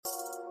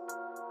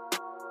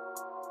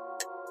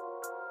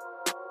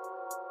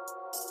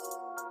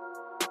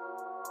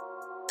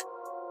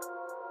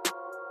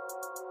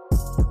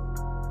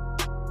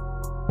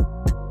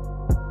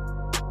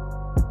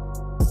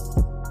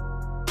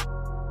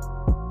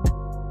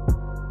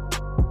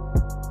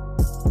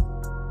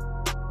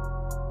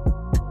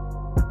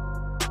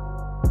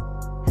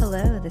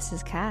This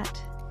is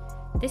Kat.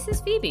 This is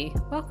Phoebe.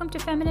 Welcome to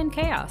Feminine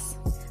Chaos.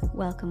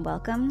 Welcome,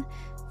 welcome.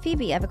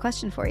 Phoebe, I have a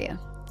question for you.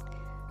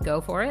 Go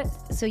for it.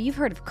 So you've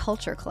heard of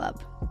Culture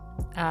Club?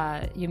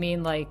 You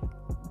mean like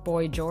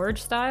Boy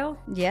George style?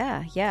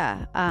 Yeah.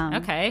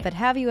 Okay. But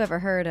have you ever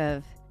heard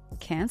of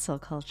Cancel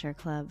Culture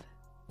Club?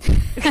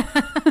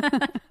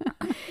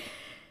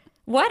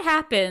 What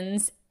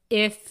happens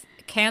if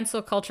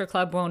Cancel Culture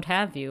Club won't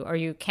have you? Are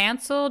you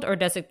canceled or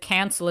does it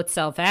cancel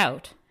itself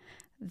out?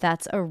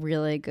 That's a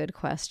really good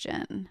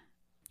question.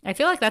 I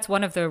feel like that's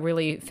one of the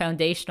really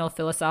foundational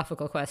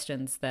philosophical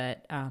questions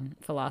that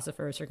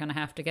philosophers are going to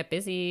have to get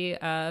busy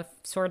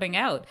sorting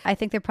out. I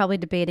think they're probably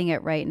debating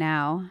it right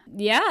now.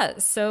 Yeah,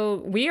 so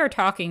we are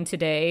talking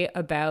today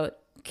about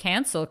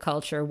cancel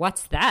culture.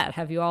 What's that?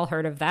 Have you all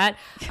heard of that?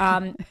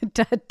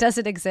 Does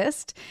it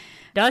exist?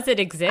 Does it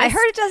exist? I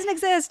heard it doesn't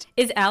exist.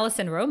 Is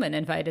Alison Roman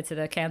invited to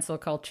the cancel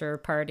culture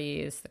party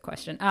is the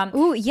question.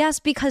 Ooh, yes,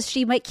 because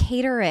she might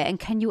cater it. And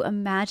can you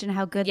imagine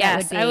how good that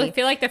would be? Yes, I would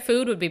feel like the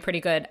food would be pretty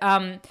good.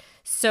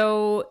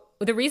 So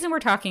the reason we're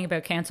talking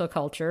about cancel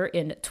culture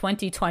in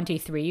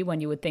 2023,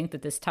 when you would think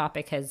that this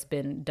topic has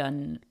been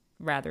done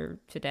rather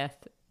to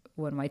death,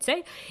 one might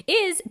say,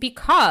 is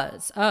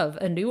because of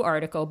a new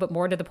article, but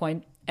more to the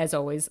point, as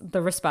always,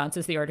 the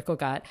responses the article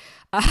got,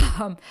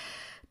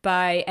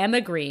 by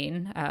Emma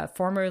Green,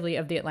 formerly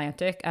of The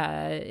Atlantic,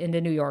 in the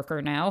New Yorker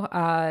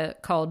now,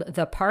 called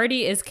The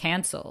Party is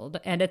Canceled.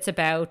 And it's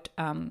about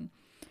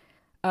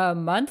a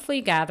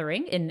monthly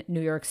gathering in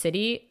New York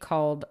City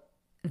called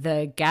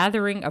The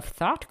Gathering of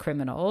Thought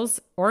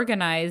Criminals,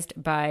 organized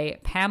by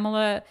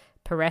Pamela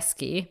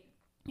Peresky,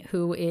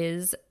 who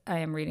is, I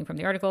am reading from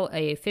the article,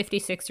 a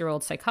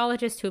 56-year-old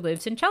psychologist who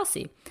lives in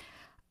Chelsea.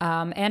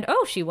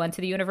 She went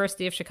to the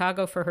University of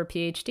Chicago for her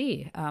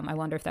PhD. I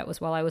wonder if that was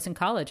while I was in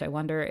college. I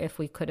wonder if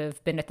we could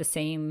have been at the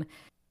same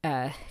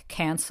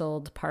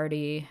canceled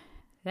party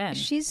then.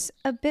 She's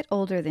a bit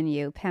older than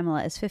you.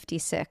 Pamela is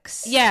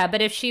 56. Yeah,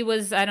 but if she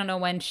was, I don't know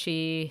when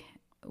she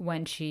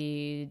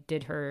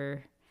did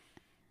her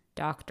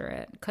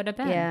doctorate. Could have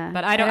been. Yeah,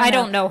 but I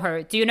don't know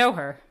her. Do you know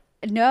her?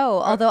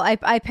 No, although I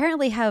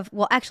apparently have.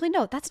 Well, actually,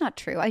 no, that's not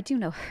true. I do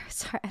know her.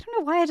 Sorry, I don't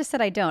know why I just said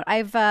I don't.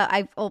 It's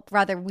because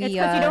you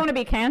don't want to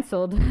be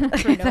canceled.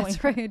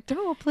 That's right.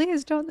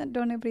 Please don't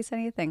anybody say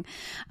anything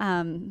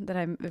that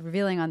I'm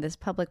revealing on this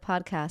public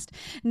podcast.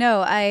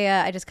 No,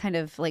 I just kind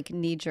of like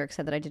knee jerk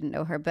said that I didn't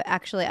know her, but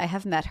actually I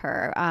have met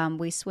her.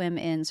 We swim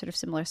in sort of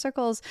similar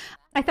circles.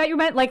 I thought you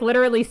meant like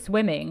literally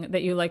swimming,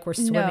 that you like were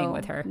swimming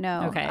with her.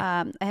 No. Okay.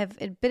 I have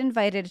been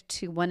invited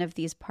to one of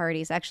these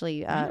parties,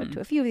 actually to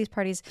a few of these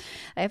parties.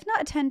 I have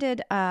not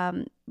attended,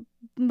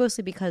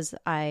 mostly because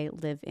I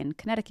live in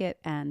Connecticut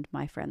and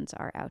my friends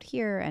are out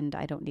here and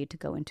I don't need to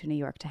go into New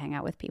York to hang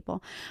out with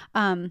people.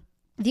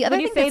 The other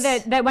Would you say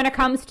that when it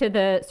comes to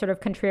the sort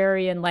of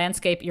contrarian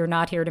landscape, you're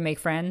not here to make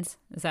friends?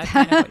 Is that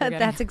kind of what you're getting?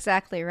 That's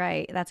exactly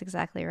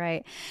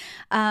right.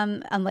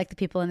 Unlike the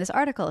people in this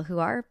article who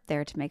are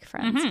there to make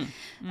friends.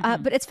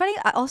 But it's funny.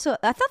 I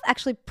thought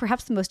actually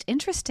perhaps the most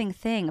interesting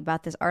thing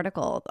about this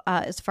article,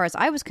 as far as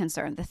I was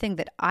concerned, the thing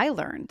that I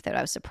learned that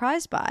I was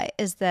surprised by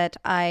is that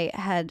I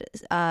had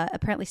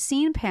apparently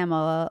seen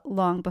Pamela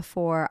long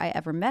before I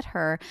ever met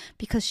her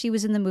because she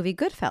was in the movie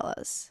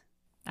Goodfellas.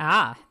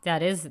 Ah,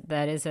 that is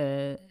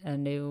a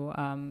new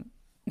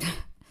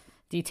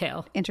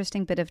detail.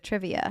 Interesting bit of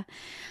trivia.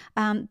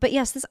 But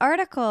yes, this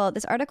article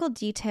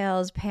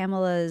details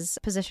Pamela's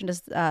position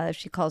as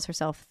she calls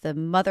herself the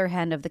mother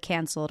hen of the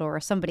canceled, or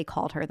somebody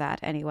called her that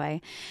anyway.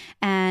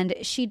 And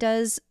she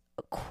does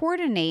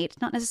coordinate,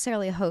 not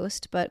necessarily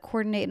host, but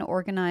coordinate and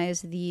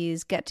organize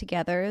these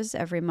get-togethers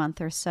every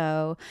month or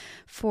so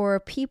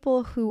for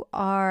people who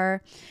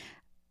are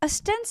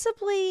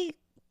ostensibly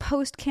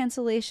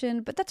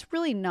post-cancellation, but that's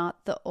really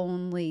not the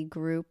only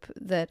group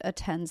that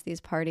attends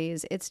these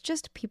parties. It's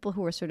just people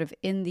who are sort of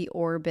in the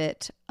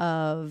orbit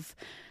of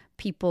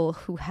people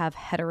who have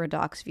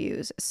heterodox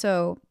views.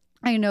 So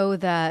I know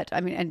that,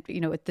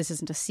 this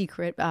isn't a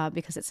secret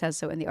because it says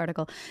so in the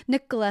article.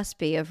 Nick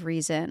Gillespie of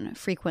Reason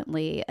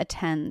frequently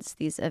attends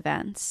these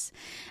events.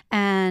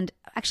 And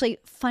actually,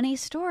 funny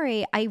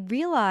story, I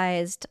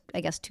realized, I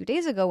guess 2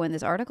 days ago when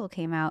this article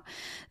came out,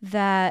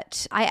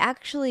 that I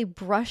actually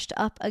brushed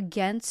up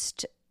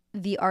against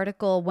the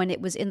article when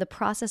it was in the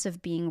process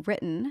of being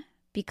written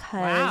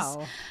because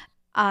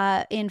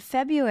in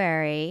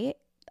February,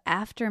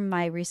 after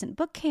my recent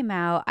book came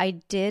out, I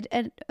did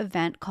an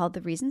event called The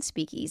Reason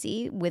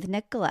Speakeasy with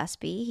Nick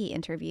Gillespie. He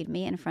interviewed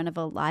me in front of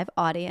a live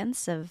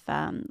audience of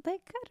there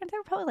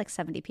were probably like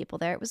 70 people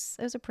there. It was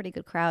a pretty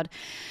good crowd.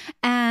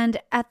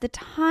 And at the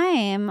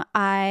time,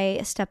 I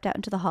stepped out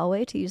into the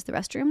hallway to use the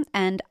restroom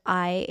and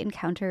I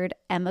encountered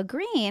Emma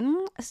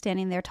Green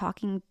standing there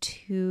talking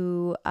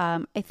to,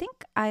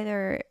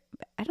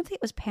 I don't think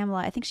it was Pamela.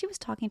 I think she was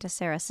talking to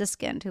Sarah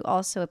Siskind, who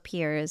also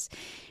appears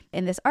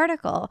in this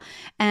article.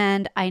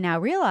 And I now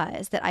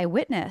realize that I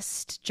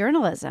witnessed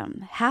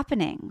journalism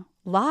happening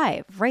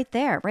live right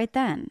there, right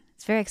then.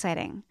 It's very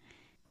exciting.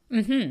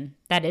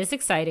 That is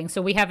exciting.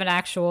 So we have an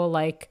actual,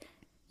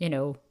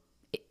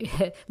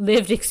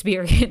 lived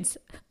experience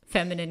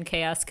feminine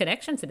chaos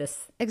connection to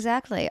this.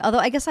 Exactly. Although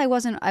I guess I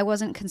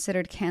wasn't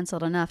considered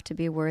canceled enough to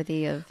be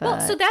worthy of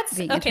so that's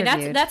being okay.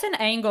 interviewed. That's an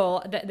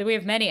angle that we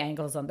have many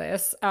angles on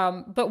this.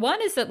 But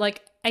one is that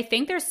like I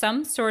think there's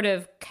some sort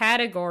of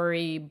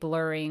category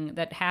blurring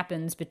that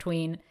happens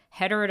between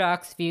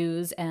heterodox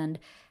views and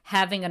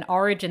having an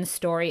origin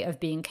story of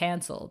being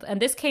canceled. And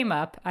this came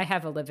up. I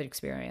have a lived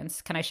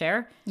experience. Can I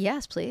share?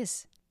 Yes,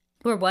 please.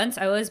 Where once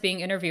I was being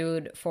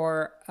interviewed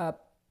for a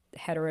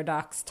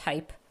heterodox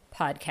type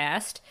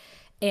podcast,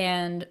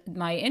 and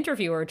my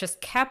interviewer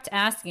just kept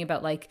asking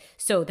about like,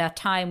 so that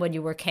time when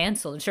you were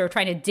canceled, and she was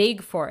trying to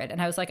dig for it.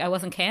 And I was like, I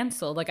wasn't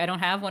canceled. Like, I don't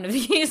have one of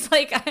these.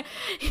 Like,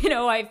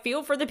 I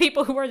feel for the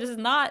people who are just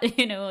not,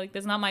 like,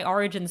 that's not my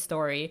origin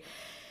story.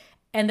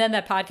 And then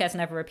that podcast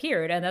never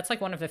appeared. And that's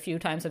like one of the few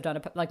times I've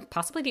done like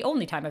possibly the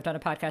only time I've done a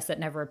podcast that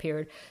never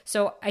appeared.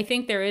 So I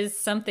think there is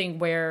something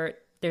where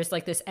there's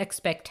like this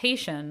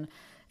expectation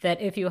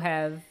that if you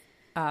have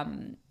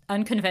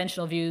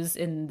unconventional views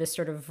in this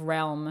sort of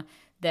realm,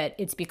 that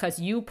it's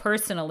because you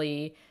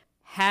personally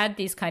had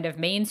these kind of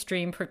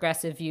mainstream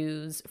progressive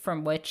views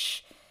from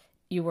which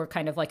you were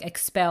kind of like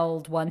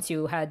expelled once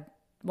you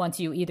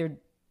either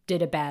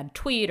did a bad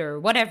tweet or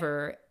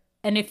whatever.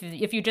 And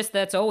if you just,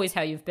 that's always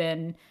how you've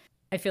been,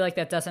 I feel like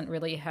that doesn't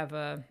really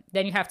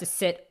then you have to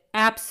sit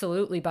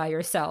absolutely by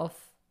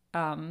yourself.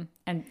 And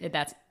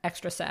that's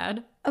extra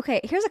sad.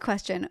 Okay, here's a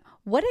question.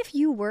 What if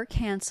you were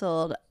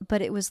canceled,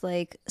 but it was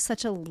like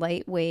such a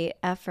lightweight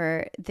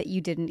effort that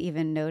you didn't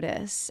even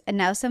notice? And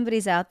now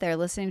somebody's out there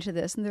listening to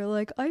this and they're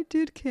like, I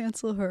did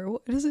cancel her.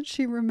 What doesn't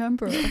she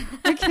remember?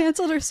 I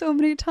canceled her so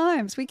many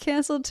times. We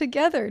canceled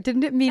together.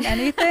 Didn't it mean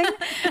anything?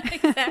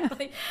 Exactly.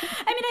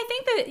 I mean, I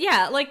think that,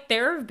 yeah, like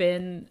there have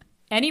been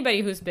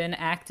anybody who's been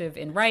active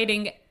in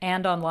writing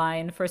and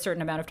online for a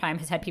certain amount of time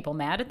has had people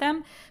mad at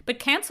them. But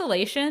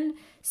cancellation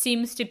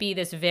seems to be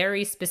this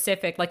very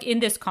specific, like in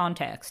this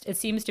context, it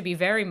seems to be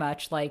very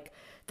much like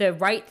the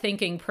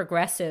right-thinking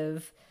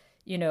progressive,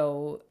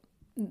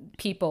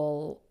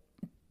 people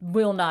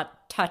will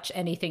not touch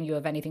anything you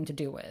have anything to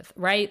do with,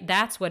 right?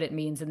 That's what it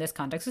means in this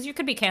context. Because you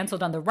could be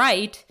canceled on the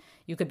right.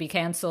 You could be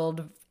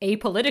canceled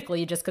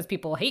apolitically just because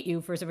people hate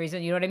you for some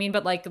reason. You know what I mean?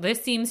 But like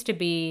this seems to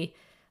be,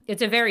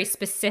 it's a very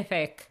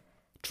specific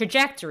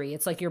trajectory.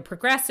 It's like you're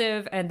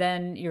progressive and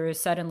then you're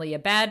suddenly a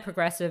bad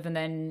progressive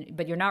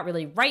but you're not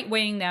really right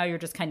wing. Now you're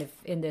just kind of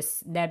in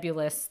this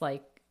nebulous,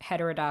 like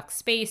heterodox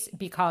space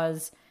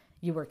because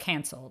you were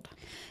canceled.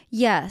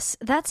 Yes,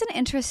 that's an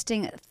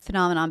interesting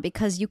phenomenon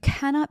because you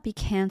cannot be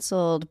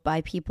canceled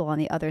by people on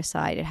the other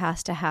side. It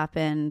has to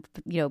happen,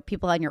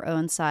 people on your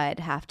own side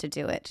have to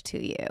do it to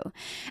you.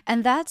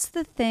 And that's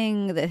the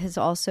thing that has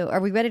also,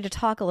 are we ready to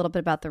talk a little bit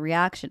about the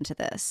reaction to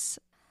this?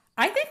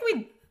 I think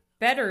we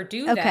better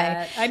do okay.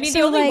 that. I mean,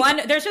 so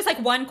there's just like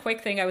one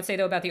quick thing I would say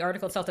though about the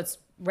article itself that's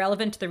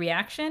relevant to the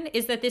reaction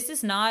is that this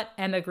is not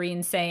Emma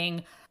Green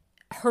saying,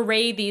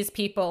 hooray, these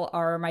people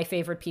are my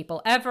favorite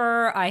people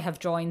ever. I have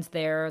joined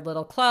their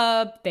little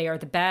club. They are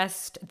the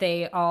best.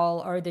 They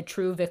all are the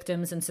true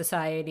victims in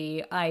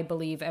society. I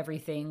believe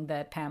everything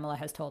that Pamela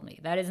has told me.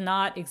 That is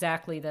not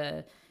exactly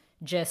the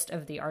gist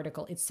of the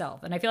article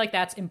itself. And I feel like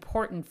that's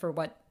important for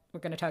what we're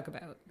going to talk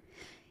about.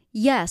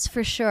 Yes,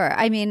 for sure.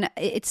 I mean,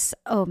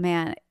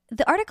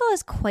 the article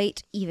is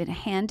quite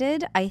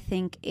even-handed. I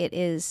think it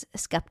is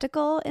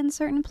skeptical in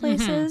certain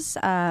places.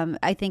 Mm-hmm.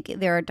 I think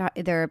there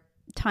are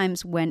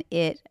times when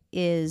it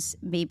is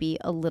maybe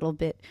a little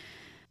bit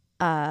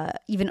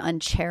even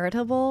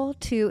uncharitable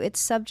to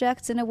its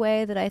subjects in a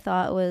way that I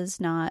thought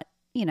was not,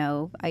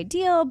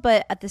 ideal.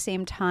 But at the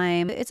same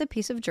time, it's a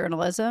piece of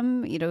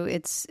journalism.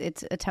 It's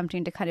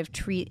attempting to kind of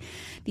treat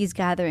these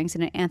gatherings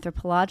in an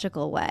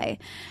anthropological way,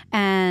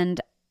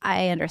 and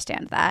I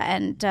understand that.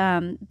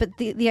 And but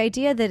the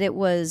idea that it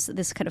was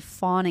this kind of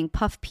fawning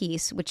puff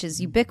piece, which is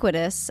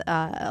ubiquitous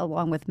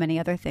along with many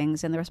other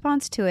things, and the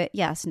response to it,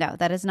 yes, no,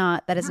 that is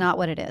not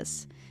what it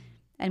is.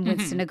 And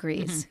Winston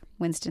agrees. Mm-hmm.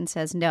 Winston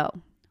says no.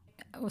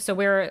 So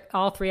we're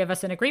all three of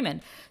us in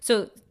agreement.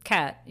 So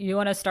Kat, you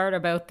want to start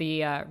about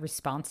the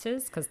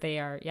responses? Because they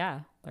are,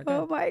 they're good.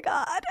 Oh my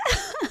God.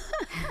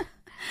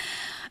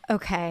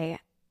 Okay.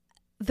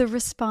 The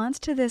response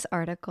to this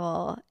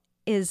article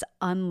is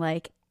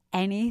unlike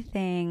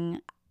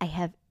anything I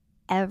have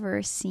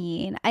ever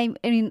seen. I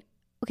mean,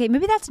 okay,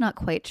 maybe that's not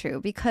quite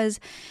true because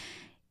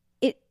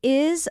it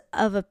is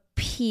of a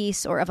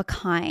piece or of a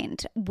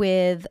kind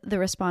with the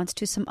response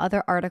to some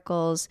other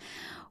articles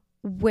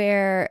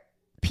where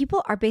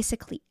people are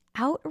basically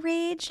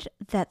outraged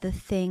that the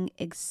thing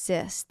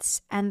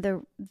exists. And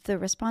the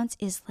response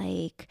is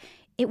like,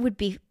 it would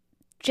be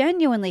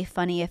genuinely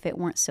funny if it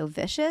weren't so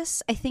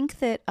vicious. I think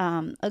that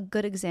a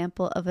good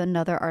example of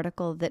another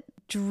article that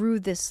drew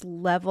this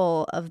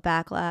level of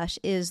backlash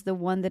is the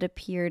one that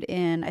appeared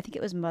in, I think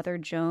it was Mother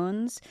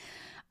Jones,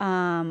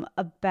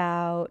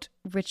 about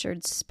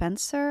Richard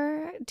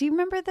Spencer. Do you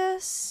remember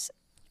this?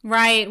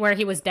 Right, where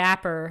he was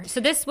dapper. So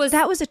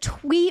that was a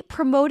tweet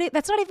promoting.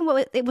 That's not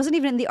even it wasn't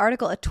even in the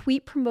article. A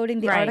tweet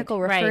promoting the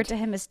article referred to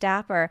him as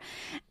dapper.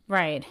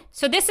 Right.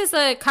 So this is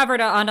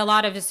covered on a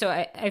lot of, so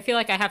I feel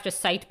like I have to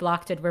cite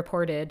Blocked and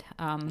Reported.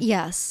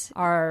 Yes.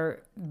 Our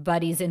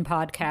buddies in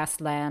podcast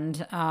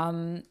land.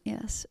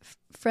 Yes.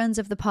 Friends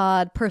of the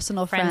pod,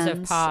 personal friends.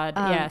 Friends of pod,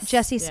 yes.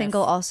 Jesse yes.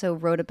 Single also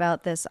wrote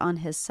about this on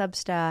his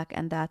Substack,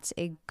 and that's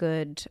a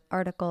good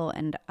article,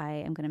 and I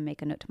am going to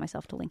make a note to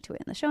myself to link to it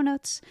in the show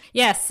notes.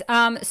 Yes.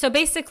 So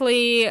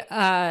basically,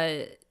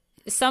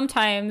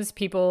 sometimes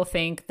people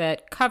think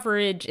that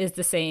coverage is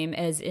the same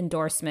as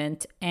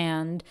endorsement,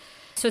 and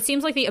so it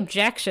seems like the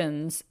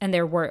objections, and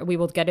we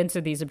will get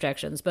into these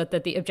objections, but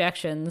that the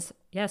objections,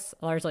 yes,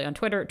 largely on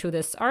Twitter to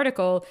this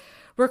article,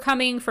 were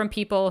coming from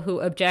people who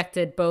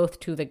objected both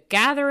to the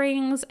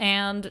gatherings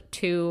and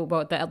to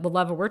the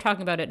level we're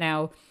talking about it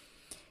now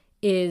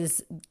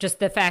is just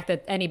the fact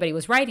that anybody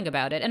was writing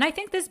about it. And I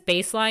think this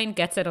baseline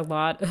gets at a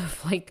lot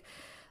of like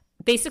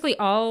basically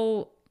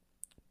all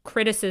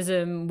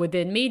criticism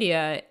within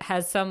media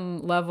has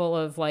some level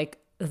of like,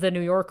 the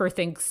New Yorker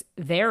thinks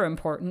they're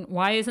important.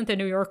 Why isn't the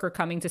New Yorker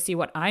coming to see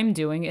what I'm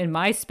doing in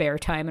my spare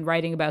time and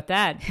writing about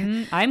that?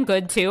 I'm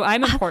good too.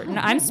 I'm important.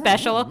 I'm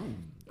special.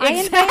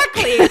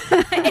 Exactly.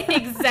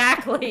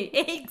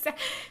 Exactly.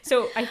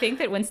 So I think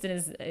that Winston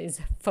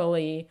is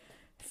fully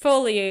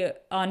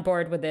on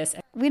board with this.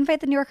 We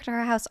invite the New Yorker to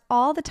our house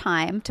all the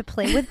time to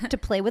play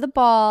with a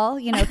ball,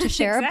 to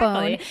share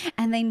Exactly. a bone,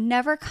 and they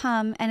never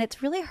come, and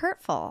it's really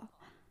hurtful.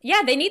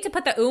 Yeah, they need to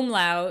put the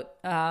umlaut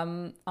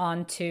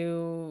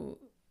onto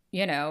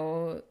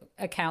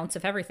accounts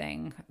of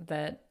everything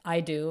that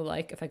I do.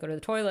 Like if I go to the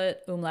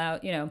toilet,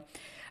 umlaut,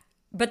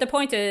 But the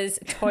point is,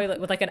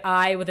 toilet with like an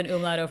I with an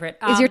umlaut over it.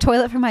 Is your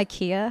toilet from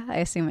IKEA? I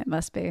assume it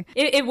must be.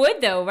 It would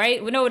though,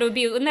 right? No, it would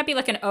be. Wouldn't that be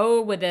like an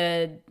O with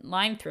a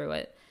line through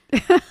it?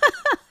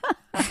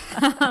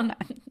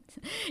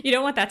 You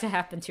don't want that to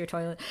happen to your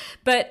toilet.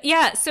 But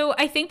yeah, so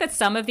I think that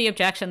some of the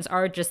objections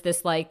are just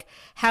this like,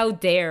 how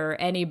dare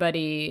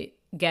anybody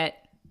get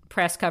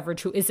press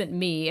coverage who isn't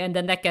me, and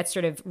then that gets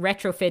sort of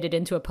retrofitted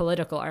into a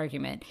political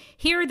argument.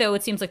 Here, though,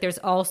 it seems like there's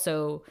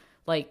also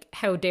like,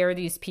 how dare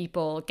these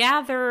people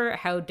gather?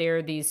 How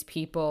dare these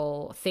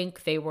people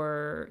think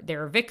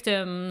they're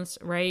victims,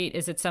 right?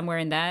 Is it somewhere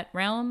in that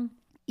realm?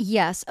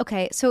 Yes.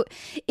 Okay. So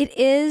it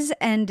is,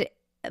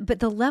 but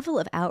the level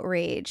of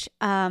outrage,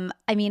 I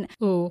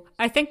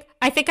think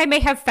I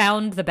may have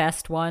found the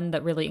best one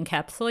that really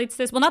encapsulates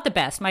this. Well, not the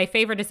best. My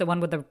favorite is the one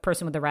with the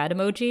person with the rat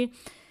emoji,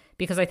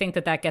 because I think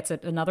that gets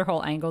at another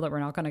whole angle that we're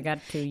not going to get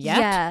to yet.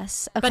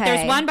 Yes. Okay. But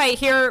there's one by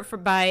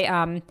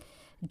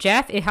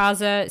Jeff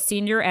Ihaza,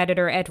 senior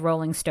editor at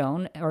Rolling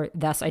Stone, or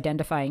thus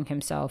identifying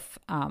himself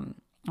on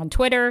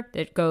Twitter,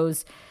 that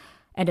goes,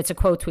 and it's a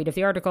quote tweet of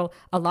the article,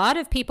 "A lot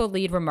of people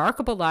lead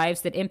remarkable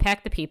lives that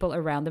impact the people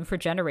around them for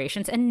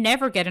generations and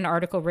never get an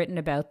article written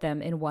about them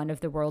in one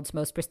of the world's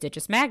most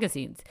prestigious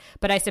magazines.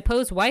 But I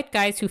suppose white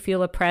guys who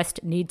feel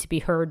oppressed need to be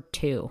heard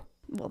too."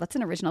 Well, that's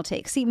an original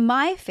take. See,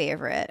 my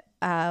favorite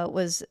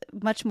was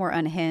much more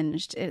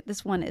unhinged.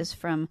 This one is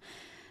from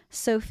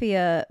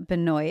Sophia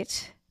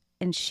Benoit,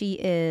 and she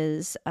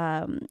is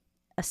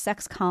a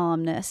sex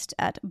columnist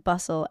at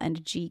Bustle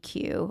and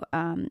GQ.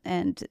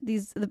 And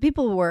the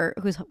people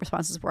whose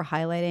responses we're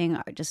highlighting,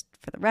 are, just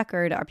for the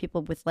record, are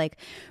people with like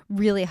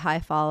really high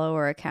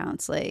follower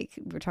accounts. Like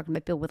we're talking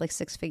about people with like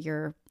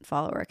 6-figure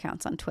follower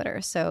accounts on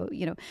Twitter. So,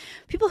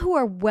 people who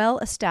are well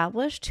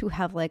established, who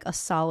have like a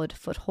solid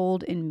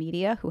foothold in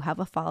media, who have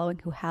a following,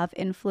 who have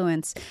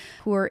influence,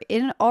 who are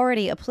in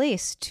already a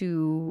place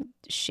to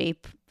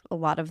shape a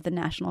lot of the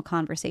national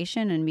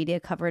conversation and media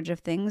coverage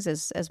of things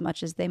as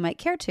much as they might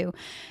care to.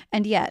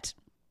 And yet,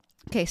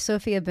 okay,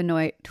 Sophia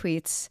Benoit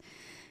tweets,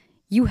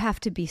 "You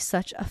have to be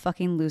such a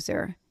fucking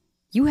loser.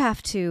 You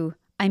have to,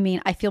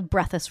 I feel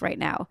breathless right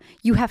now.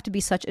 You have to be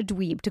such a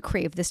dweeb to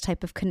crave this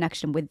type of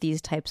connection with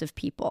these types of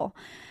people."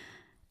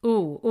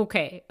 Ooh,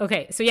 okay.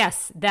 So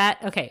yes,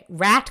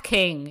 Rat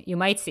King, you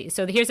might see.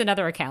 So here's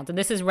another account, and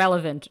this is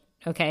relevant,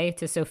 okay,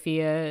 to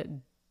Sophia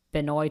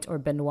Benoit or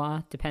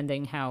Benoit,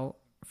 depending how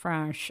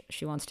French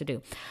she wants to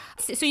do.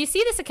 So you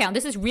see this account.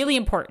 This is really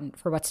important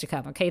for what's to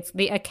come. Okay,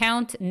 the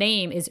account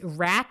name is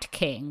Rat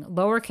King,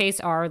 lowercase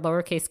r,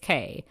 lowercase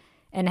k,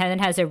 and then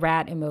has a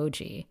rat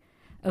emoji.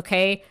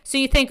 Okay, so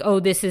you think, oh,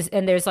 this is,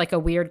 and there's like a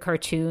weird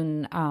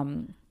cartoon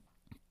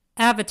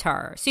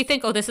avatar. So you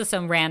think, oh, this is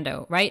some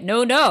rando, right?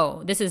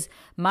 No, this is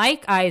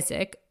Mike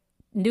Isaac,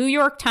 New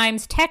York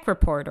Times tech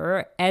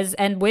reporter,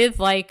 and with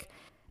like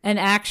an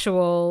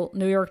actual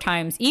New York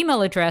Times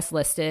email address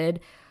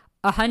listed.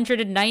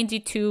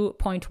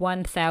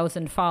 192.1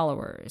 thousand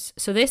followers.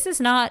 So this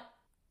is not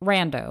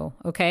rando,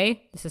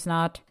 okay? This is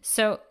not.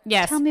 So,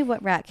 yes. Tell me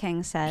what Rat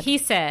King said. He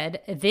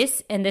said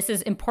this, and this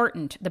is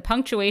important. The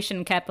punctuation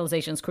and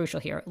capitalization is crucial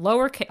here.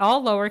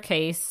 All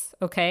lowercase,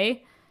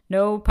 okay?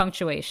 No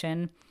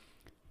punctuation.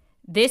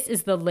 "This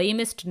is the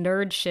lamest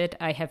nerd shit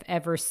I have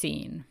ever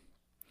seen."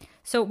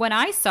 So when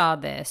I saw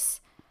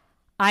this,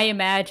 I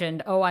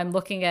imagined, I'm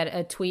looking at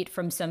a tweet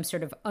from some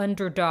sort of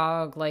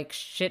underdog, like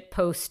shit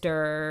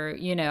poster,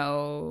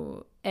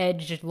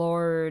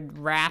 edgelord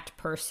rat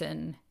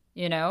person,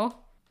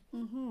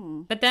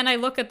 Mm-hmm. But then I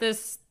look at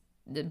this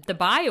the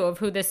bio of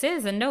who this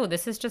is, and no,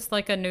 this is just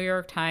like a New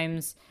York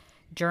Times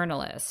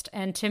journalist.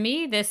 And to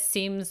me, this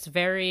seems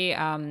very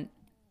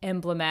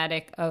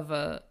emblematic of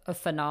a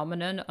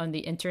phenomenon on the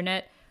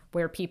internet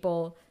where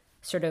people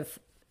sort of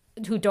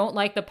who don't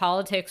like the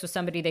politics of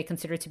somebody they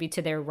consider to be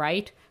to their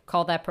right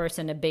call that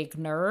person a big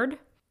nerd.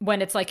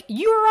 When it's like,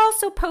 you're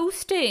also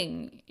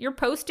you're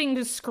posting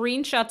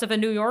screenshots of a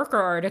New Yorker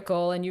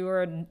article and you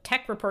are a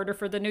tech reporter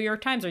for the New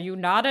York Times. Are you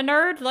not a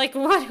nerd? Like,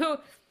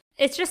 what?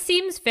 It just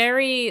seems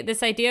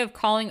this idea of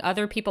calling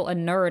other people a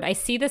nerd. I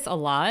see this a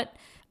lot,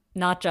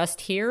 not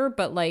just here,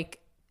 but like,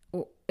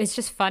 it's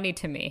just funny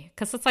to me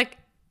because it's like,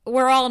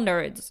 we're all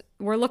nerds.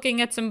 We're looking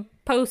at some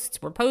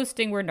posts. We're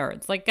posting. We're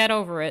nerds. Like, get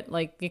over it.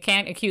 Like, you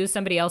can't accuse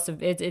somebody else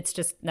of it. It's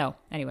just, no.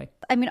 Anyway.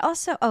 I mean,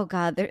 also, oh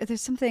God,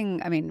 there's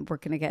something, I mean, we're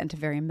going to get into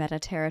very meta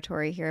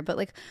territory here, but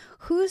like,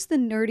 who's the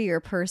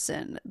nerdier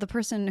person? The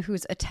person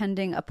who's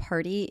attending a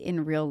party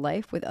in real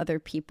life with other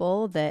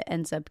people that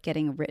ends up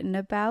getting written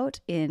about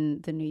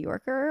in the New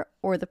Yorker,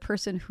 or the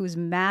person who's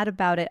mad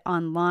about it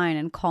online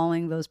and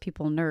calling those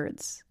people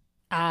nerds?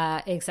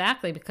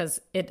 Exactly, because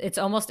it's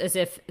almost as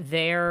if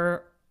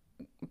their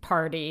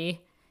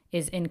party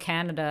is in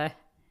Canada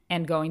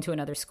and going to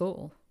another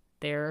school.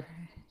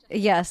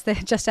 Yes, they're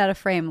just out of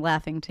frame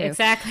laughing too.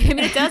 Exactly. I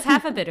mean, it does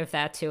have a bit of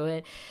that to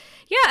it.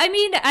 Yeah, I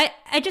mean,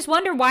 I just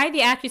wonder why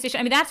the accusation,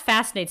 I mean, that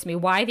fascinates me,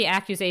 why the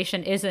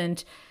accusation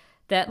isn't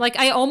that, like,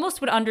 I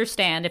almost would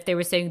understand if they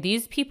were saying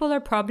these people are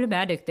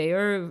problematic. They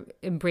are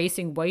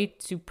embracing white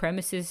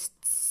supremacist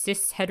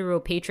cis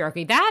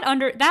heteropatriarchy.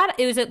 That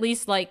is at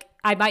least like,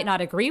 I might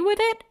not agree with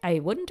it. I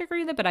wouldn't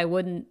agree with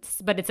it,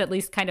 but it's at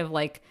least kind of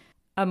like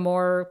a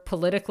more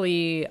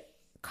politically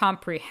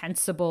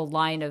comprehensible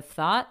line of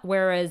thought.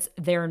 Whereas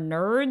they're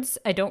nerds,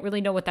 I don't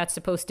really know what that's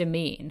supposed to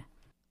mean.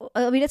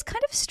 I mean, it's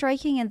kind of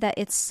striking in that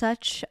it's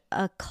such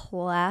a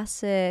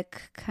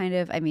classic kind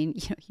of, I mean,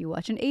 you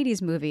watch an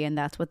 80s movie and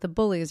that's what the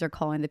bullies are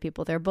calling the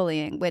people they're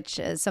bullying, which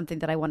is something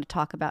that I want to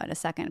talk about in a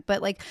second.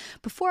 But like,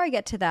 before I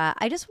get to that,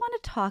 I just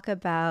want to talk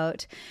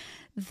about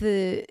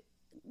the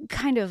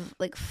kind of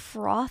like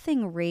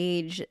frothing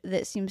rage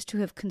that seems to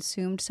have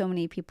consumed so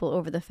many people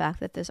over the fact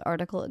that this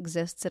article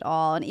exists at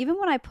all. And even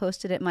when I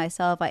posted it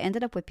myself, I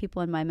ended up with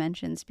people in my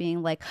mentions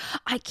being like,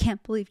 I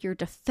can't believe you're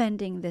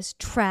defending this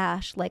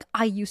trash. Like,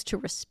 I used to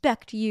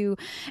respect you.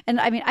 And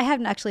I mean, I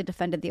haven't actually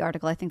defended the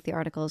article. I think the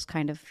article is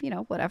kind of,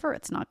 whatever.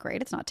 It's not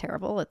great. It's not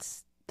terrible.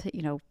 It's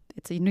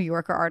a New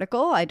Yorker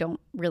article. I don't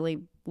really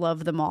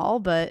love them all,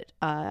 but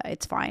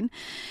it's fine.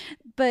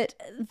 But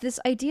this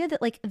idea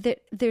that like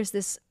there's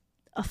this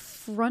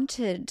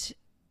affronted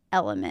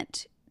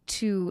element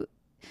to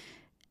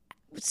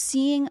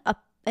seeing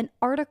an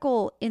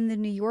article in the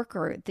New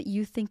Yorker that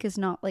you think is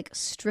not like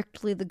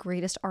strictly the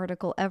greatest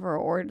article ever,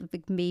 or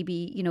like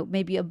maybe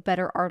a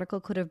better article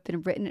could have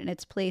been written in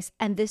its place,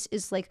 and this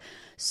is like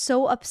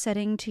so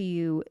upsetting to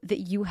you that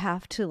you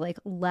have to like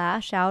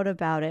lash out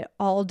about it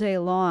all day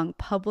long,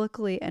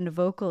 publicly and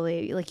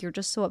vocally. Like, you're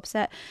just so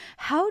upset.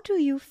 How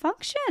do you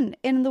function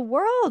in the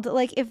world?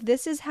 Like, if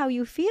this is how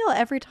you feel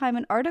every time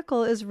an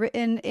article is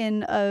written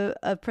in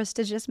a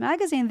prestigious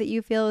magazine that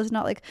you feel is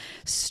not like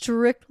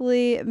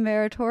strictly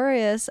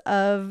meritorious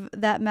of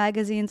that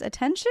magazine's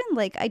attention,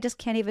 like, I just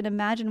can't even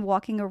imagine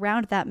walking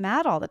around that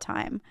mad all the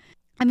time.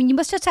 I mean, you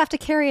must just have to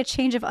carry a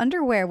change of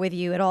underwear with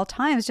you at all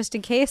times, just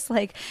in case,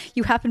 like,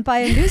 you happen by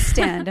a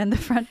newsstand and the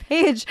front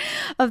page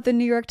of the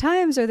New York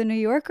Times or the New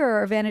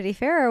Yorker or Vanity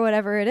Fair or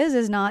whatever it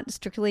is not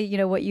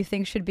strictly, what you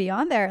think should be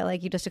on there.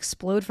 Like, you just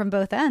explode from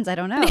both ends. I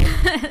don't know.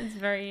 It's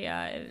very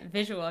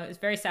visual. It's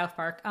very South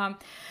Park.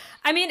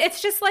 I mean,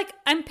 it's just like,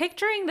 I'm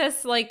picturing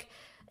this, like,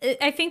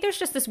 I think there's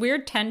just this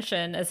weird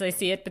tension, as I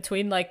see it,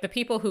 between like the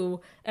people who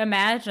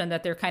imagine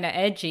that they're kind of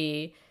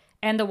edgy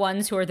and the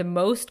ones who are the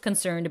most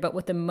concerned about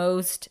what the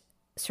most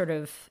sort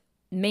of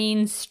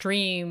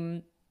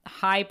mainstream,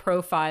 high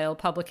profile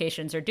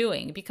publications are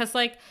doing. Because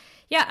like,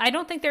 yeah, I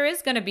don't think there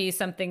is going to be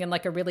something in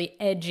like a really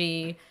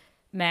edgy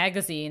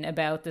magazine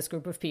about this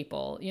group of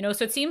people,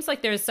 so it seems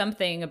like there's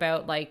something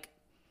about like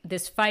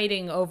this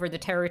fighting over the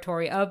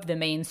territory of the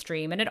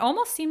mainstream. And it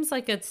almost seems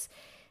like it's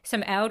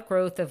some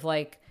outgrowth of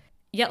like,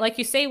 yeah, like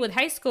you say with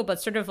high school, but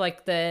sort of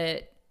like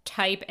the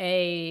type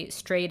A,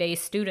 straight A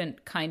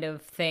student kind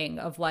of thing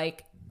of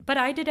like, but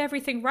I did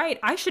everything right.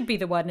 I should be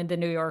the one in the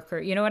New Yorker.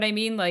 You know what I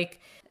mean? Like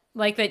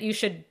that you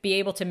should be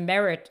able to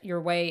merit your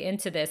way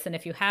into this. And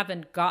if you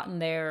haven't gotten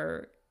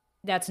there,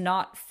 that's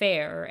not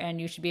fair. And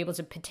you should be able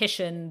to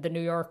petition the New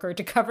Yorker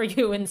to cover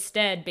you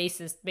instead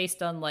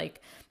based on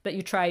like that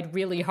you tried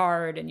really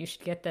hard and you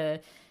should get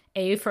the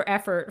A for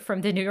effort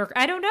from the New Yorker.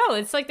 I don't know.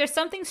 It's like there's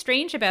something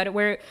strange about it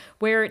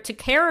where to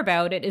care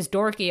about it is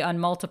dorky on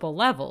multiple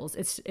levels.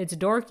 It's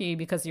dorky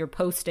because you're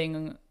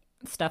posting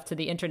stuff to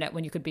the internet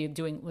when you could be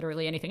doing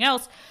literally anything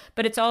else.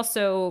 But it's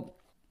also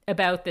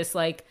about this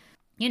like,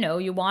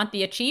 you want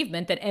the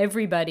achievement that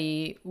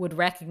everybody would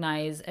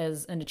recognize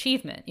as an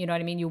achievement. You know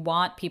what I mean? You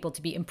want people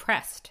to be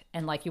impressed,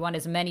 and like you want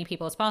as many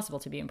people as possible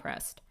to be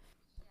impressed.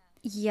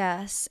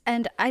 Yes.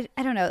 And I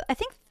don't know. I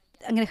think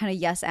I'm going to kind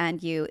of yes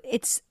and you.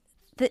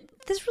 that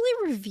this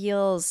really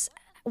reveals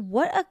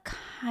what a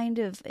kind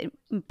of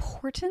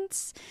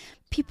importance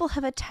people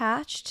have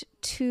attached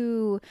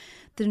to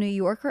the New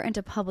Yorker and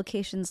to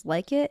publications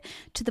like it,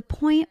 to the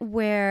point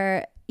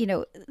where,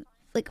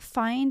 like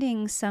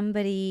finding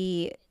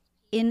somebody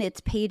in its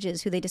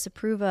pages who they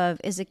disapprove of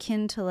is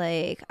akin to,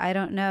 like, I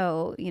don't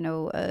know,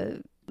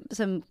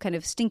 some kind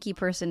of stinky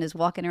person is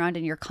walking around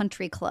in your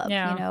country club,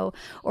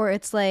 or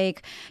it's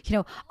like,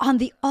 on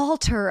the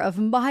altar of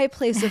my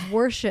place of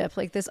worship,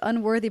 like this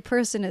unworthy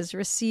person is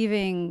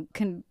receiving,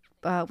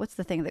 what's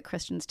the thing that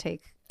Christians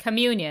take?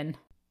 Communion.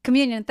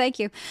 Thank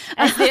you.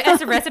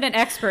 As a resident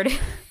expert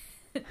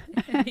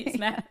in these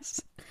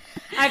matters.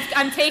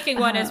 I'm taking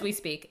one as we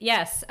speak.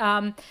 Yes.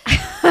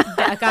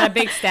 I got a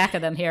big stack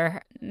of them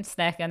here.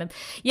 Snacking on them.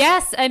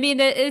 Yes. I mean,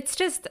 it's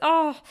just,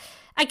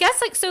 I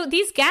guess, like, so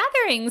these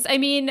gatherings, I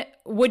mean,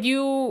 would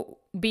you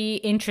be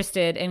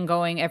interested in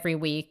going every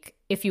week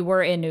if you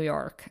were in New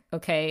York?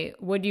 Okay.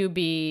 Would you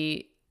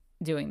be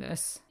doing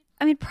this?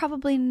 I mean,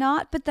 probably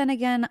not. But then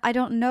again, I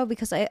don't know,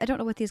 because I don't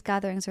know what these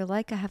gatherings are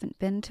like. I haven't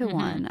been to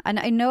one. And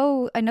I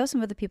know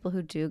some of the people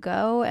who do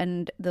go,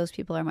 and those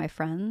people are my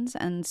friends.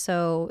 And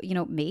so,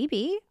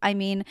 maybe. I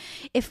mean,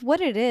 if what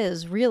it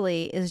is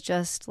really is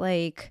just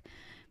like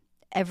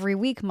every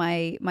week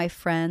my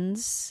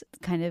friends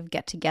kind of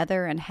get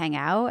together and hang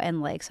out,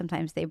 and like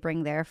sometimes they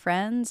bring their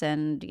friends,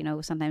 and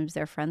sometimes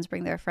their friends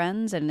bring their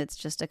friends, and it's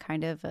just a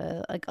kind of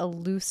a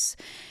loose,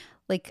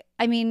 like,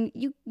 I mean,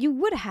 you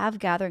would have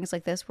gatherings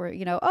like this where,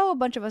 a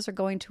bunch of us are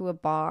going to a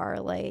bar,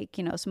 like,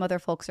 some other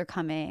folks are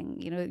coming,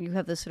 you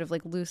have this sort of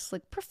like loose,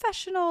 like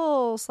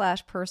professional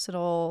 /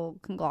 personal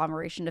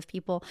conglomeration of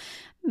people.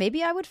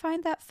 Maybe I would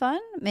find that fun.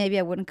 Maybe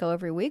I wouldn't go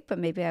every week, but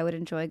maybe I would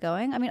enjoy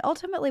going. I mean,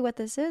 ultimately what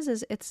this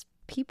is it's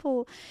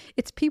people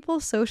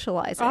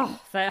socializing. Oh,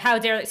 how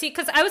dare see?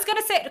 Because I was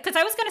gonna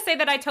say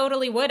that I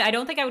totally would. I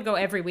don't think I would go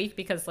every week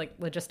because, like,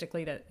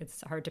 logistically, that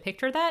it's hard to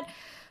picture that.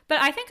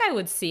 But I think I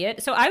would see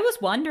it. So I was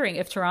wondering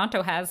if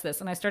Toronto has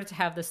this, and I started to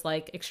have this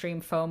like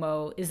extreme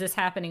FOMO. Is this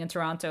happening in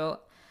Toronto?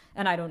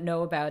 And I don't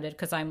know about it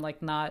because I'm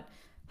like not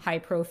high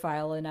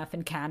profile enough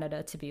in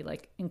Canada to be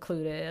like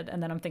included.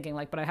 And then I'm thinking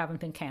like, but I haven't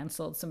been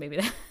canceled, so maybe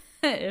if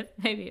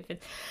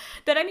it's.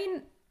 But I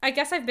mean, I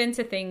guess I've been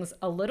to things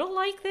a little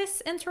like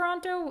this in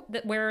Toronto,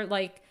 where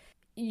like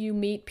you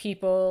meet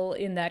people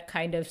in that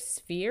kind of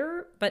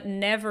sphere, but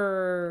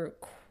never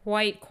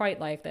quite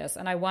like this.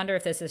 And I wonder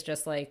if this is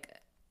just like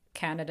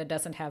Canada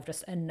doesn't have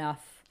just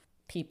enough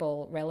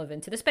people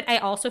relevant to this. But I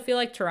also feel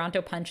like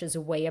Toronto punches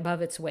way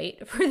above its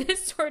weight for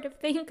this sort of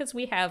thing, because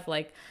we have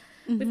like,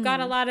 we've got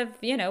a lot of,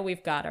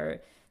 we've got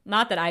our,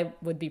 not that I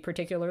would be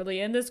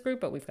particularly in this group,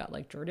 but we've got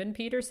like Jordan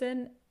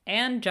Peterson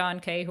and John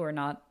Kay, who are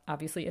not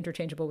obviously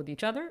interchangeable with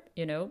each other.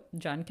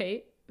 John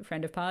Kay,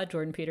 friend of pod.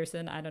 Jordan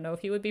Peterson, I don't know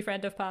if he would be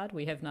friend of pod.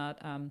 We have not.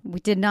 We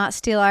did not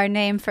steal our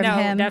name from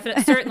him. No,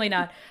 definitely, certainly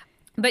not.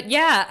 But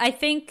yeah, I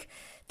think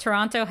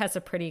Toronto has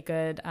a pretty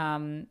good.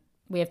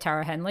 We have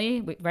Tara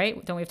Henley,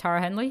 right? Don't we have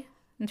Tara Henley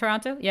in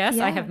Toronto? Yes,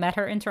 yeah. I have met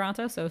her in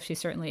Toronto, so she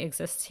certainly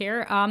exists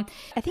here. I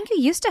think you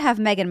used to have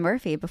Megan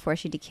Murphy before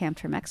she decamped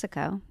for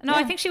Mexico. No, yeah.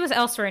 I think she was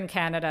elsewhere in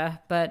Canada,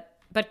 but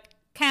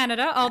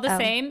Canada, all the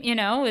same,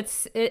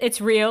 it's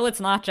real. It's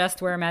not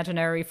just where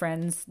imaginary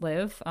friends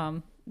live.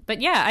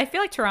 But yeah, I feel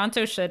like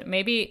Toronto should,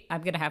 maybe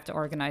I'm going to have to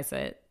organize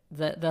it.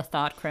 The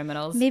thought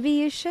criminals. Maybe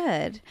you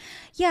should.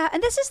 Yeah,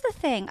 and this is the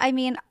thing. I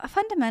mean,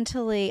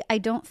 fundamentally, I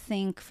don't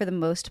think for the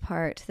most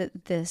part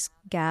that this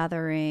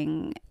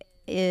gathering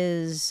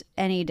is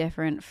any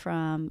different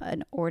from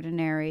an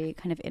ordinary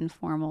kind of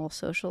informal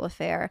social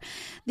affair.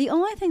 The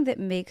only thing that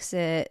makes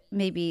it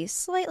maybe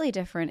slightly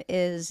different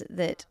is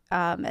that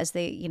as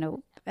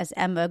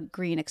Emma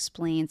Green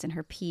explains in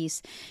her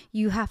piece,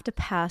 you have to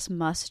pass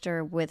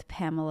muster with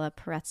Pamela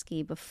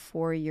Paretsky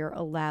before you're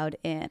allowed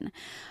in.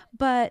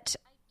 But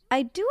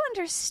I do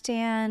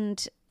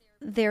understand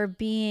there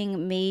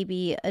being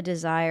maybe a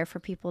desire for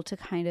people to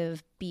kind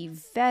of be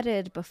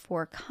vetted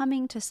before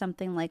coming to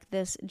something like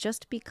this,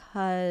 just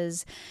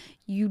because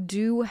you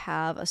do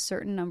have a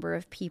certain number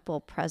of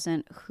people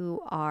present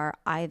who are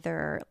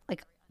either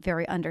like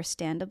very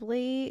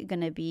understandably going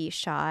to be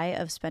shy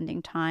of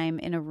spending time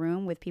in a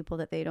room with people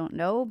that they don't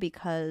know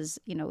because,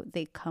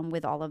 they come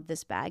with all of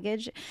this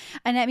baggage.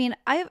 And I mean,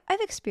 I've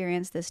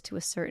experienced this to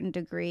a certain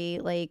degree,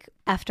 like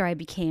after I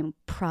became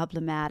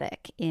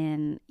problematic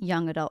in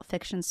young adult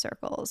fiction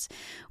circles,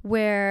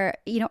 where,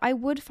 I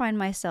would find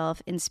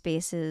myself in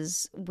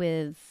spaces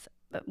with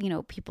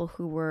people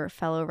who were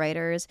fellow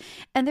writers.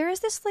 And there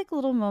is this like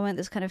little moment,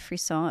 this kind of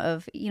frisson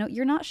of,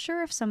 you're not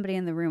sure if somebody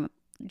in the room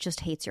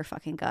just hates your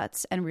fucking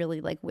guts and really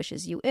like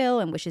wishes you ill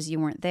and wishes you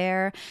weren't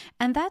there.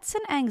 And that's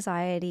an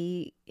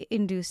anxiety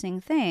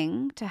inducing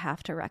thing to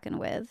have to reckon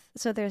with.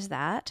 So there's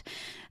that.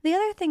 The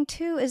other thing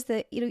too is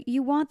that,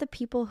 you want the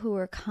people who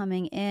are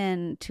coming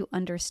in to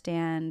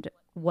understand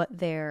what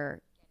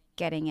they're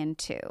getting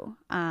into.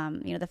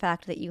 The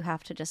fact that you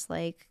have to just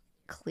like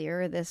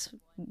clear this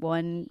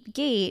one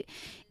gate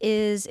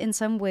is in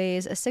some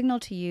ways a signal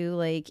to you,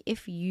 like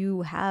if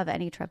you have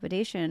any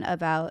trepidation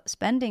about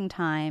spending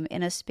time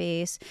in a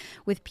space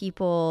with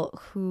people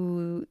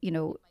who, you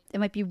know, it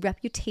might be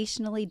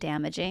reputationally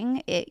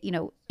damaging, it, you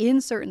know,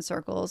 in certain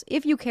circles,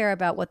 if you care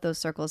about what those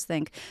circles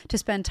think, to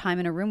spend time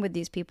in a room with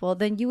these people,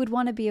 then you would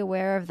want to be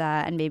aware of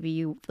that. And maybe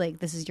you, like,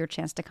 this is your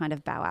chance to kind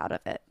of bow out of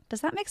it. Does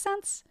that make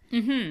sense?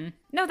 Mm-hmm.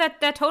 No,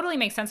 that totally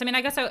makes sense. I mean,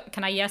 I guess,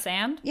 can I yes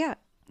and? Yeah.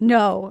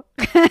 No.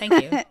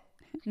 Thank you.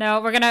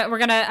 No, we're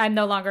gonna, I'm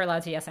no longer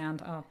allowed to yes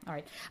and. Oh, all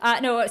right.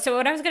 No, so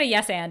what I was gonna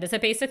yes and is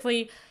that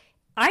basically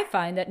I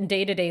find that in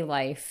day-to-day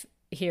life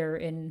here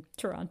in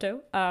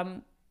Toronto,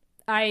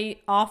 I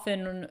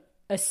often,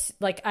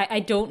 like, I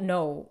don't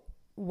know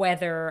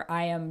whether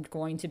I am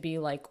going to be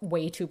like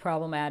way too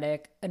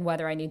problematic and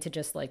whether I need to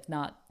just like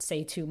not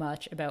say too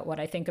much about what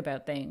I think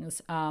about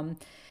things.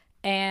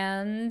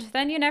 And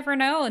then you never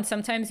know. And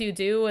sometimes you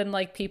do. And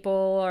like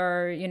people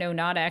are, you know,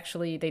 not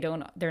actually,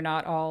 they're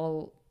not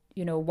all,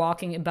 you know,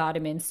 walking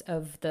embodiments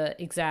of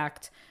the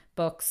exact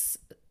book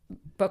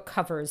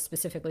covers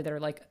specifically that are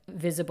like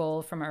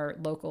visible from our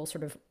local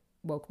sort of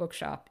woke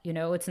bookshop. You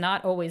know, it's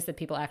not always that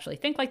people actually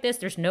think like this.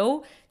 There's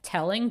no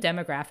telling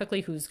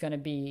demographically who's going to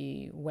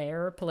be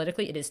where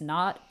politically. It is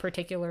not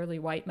particularly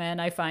white men,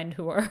 I find,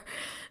 who are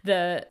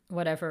the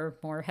whatever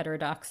more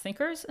heterodox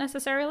thinkers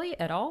necessarily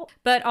at all.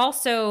 But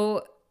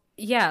also,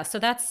 yeah, so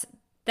that's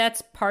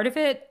part of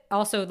it.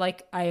 Also,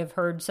 like, I have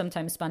heard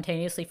sometimes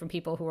spontaneously from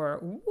people who are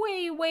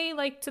way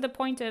like to the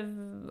point of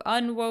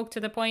unwoke, to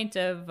the point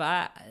of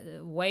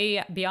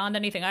way beyond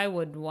anything I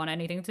would want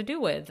anything to do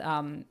with,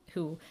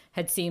 who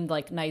had seemed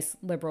like nice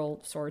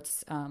liberal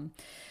sorts.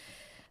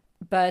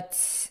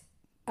 But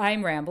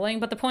I'm rambling.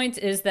 But the point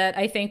is that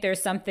I think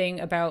there's something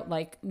about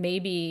like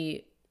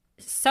maybe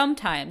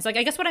sometimes, like,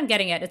 I guess what I'm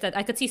getting at is that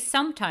I could see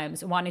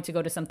sometimes wanting to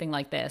go to something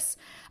like this.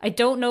 I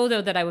don't know,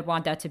 though, that I would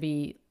want that to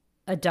be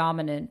a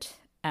dominant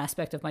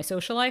aspect of my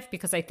social life,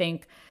 because I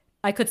think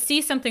I could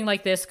see something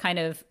like this kind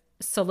of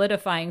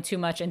solidifying too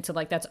much into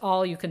like that's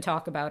all you can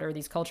talk about, or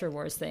these culture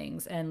wars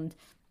things. And,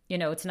 you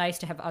know, it's nice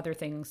to have other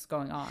things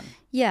going on.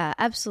 Yeah,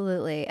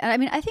 absolutely. And I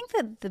mean, I think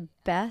that the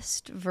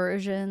best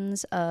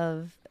versions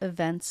of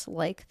events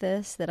like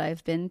this that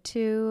I've been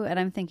to, and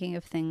I'm thinking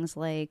of things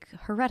like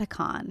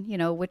Hereticon, you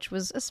know, which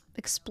was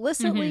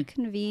explicitly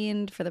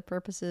convened for the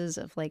purposes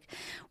of like,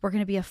 we're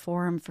going to be a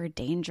forum for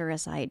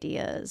dangerous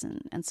ideas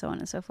and so on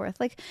and so forth.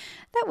 Like,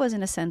 that was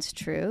in a sense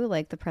true.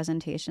 Like, the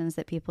presentations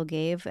that people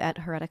gave at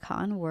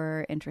Hereticon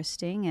were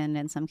interesting and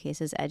in some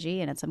cases edgy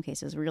and in some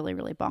cases really,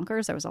 really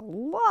bonkers. There was a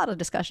lot of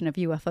discussion of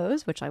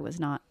UFOs, which I was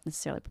not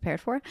necessarily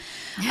prepared for.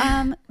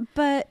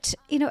 But,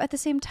 you know, at the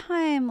same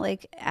time,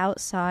 like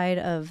outside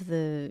of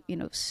the, you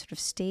know, sort of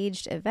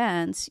staged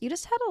events, you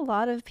just had a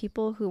lot of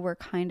people who were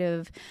kind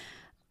of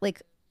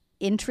like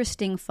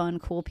interesting, fun,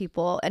 cool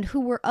people, and who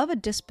were of a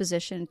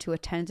disposition to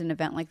attend an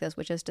event like this,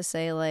 which is to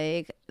say,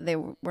 like, they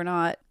were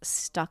not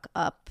stuck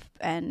up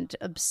and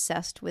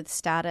obsessed with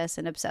status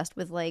and obsessed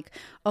with like,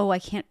 oh, I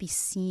can't be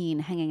seen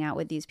hanging out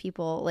with these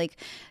people. Like,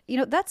 you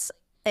know, that's,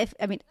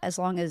 I mean, as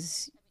long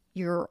as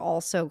you're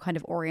also kind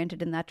of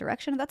oriented in that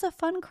direction, that's a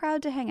fun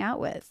crowd to hang out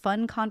with.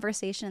 Fun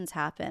conversations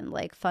happen,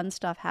 like fun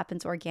stuff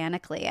happens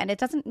organically. And it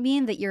doesn't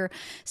mean that you're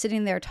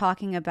sitting there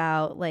talking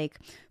about like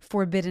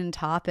forbidden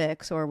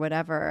topics or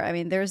whatever. I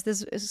mean, there's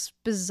this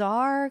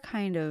bizarre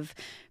kind of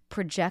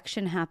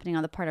projection happening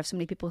on the part of so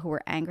many people who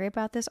were angry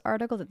about this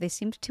article that they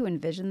seemed to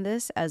envision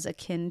this as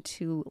akin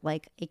to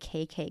like a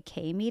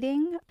KKK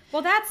meeting.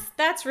 Well,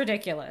 that's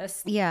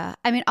ridiculous. Yeah.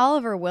 I mean,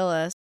 Oliver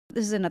Willis,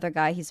 this is another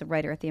guy. He's a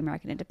writer at the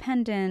American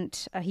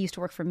Independent. He used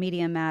to work for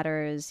Media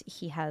Matters.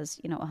 He has,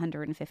 you know,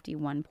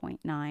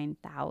 151.9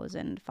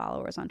 thousand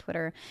followers on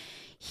Twitter.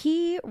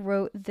 He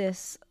wrote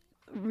this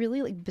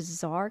really like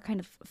bizarre kind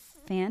of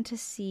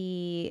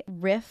fantasy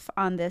riff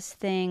on this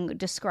thing,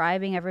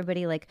 describing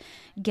everybody like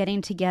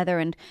getting together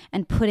and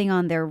putting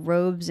on their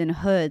robes and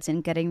hoods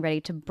and getting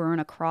ready to burn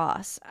a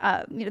cross.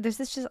 You know, there's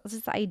this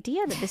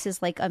idea that this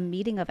is like a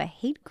meeting of a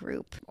hate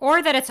group,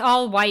 or that it's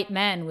all white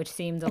men, which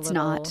seems it's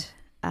little... not.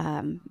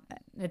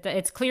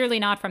 It's clearly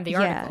not from the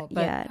article.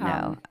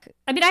 No.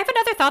 I mean, I have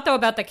another thought, though,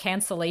 about the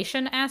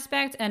cancellation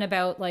aspect and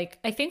about, like,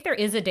 I think there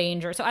is a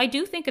danger. So I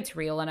do think it's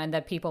real and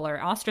that people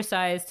are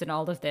ostracized and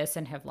all of this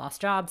and have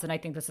lost jobs. And I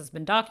think this has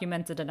been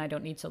documented and I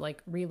don't need to,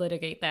 like,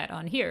 relitigate that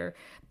on here.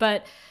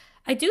 But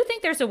I do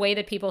think there's a way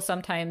that people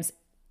sometimes,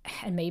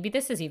 and maybe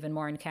this is even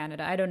more in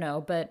Canada, I don't know.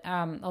 But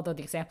although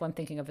the example I'm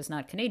thinking of is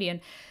not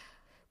Canadian,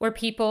 where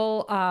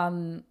people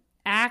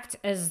act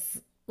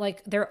as...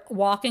 like they're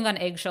walking on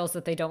eggshells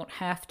that they don't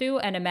have to,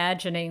 and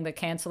imagining the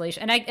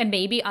cancellation. And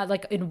maybe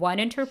like in one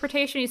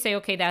interpretation, you say,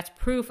 okay, that's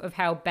proof of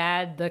how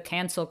bad the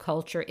cancel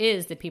culture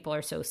is that people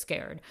are so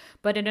scared.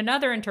 But in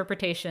another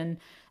interpretation,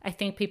 I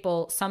think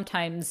people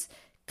sometimes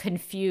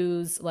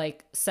confuse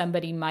like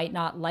somebody might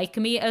not like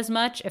me as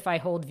much if I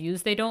hold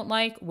views they don't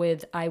like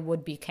with I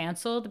would be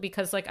canceled.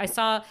 Because like I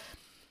saw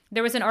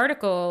There was an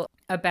article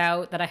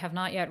about that I have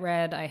not yet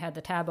read. I had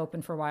the tab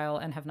open for a while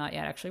and have not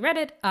yet actually read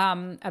it,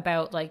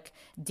 about like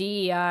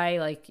DEI,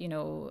 like, you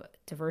know,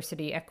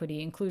 diversity,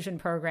 equity, inclusion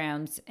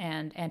programs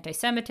and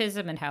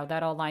anti-Semitism and how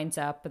that all lines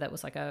up. But that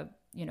was like a,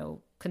 you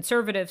know,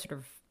 conservative sort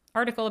of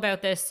article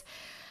about this.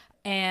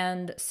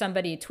 And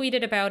somebody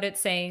tweeted about it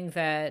saying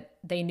that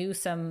they knew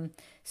some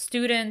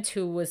student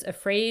who was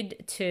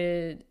afraid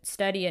to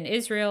study in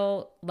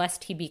Israel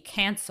lest he be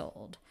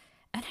canceled.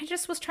 And I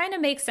just was trying to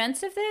make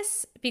sense of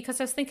this because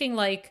I was thinking,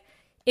 like,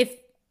 if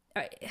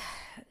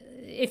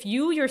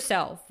you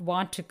yourself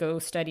want to go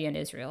study in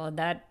Israel and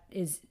that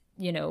is,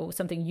 you know,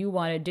 something you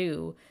want to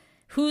do,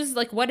 who's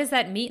like, what does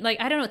that mean? Like,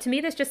 I don't know. To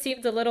me, this just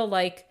seems a little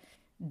like,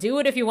 do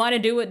it if you want to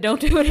do it.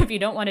 Don't do it if you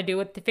don't want to do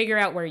it. To figure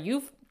out where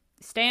you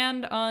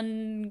stand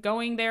on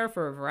going there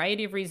for a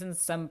variety of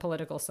reasons, some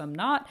political, some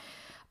not.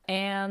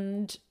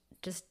 And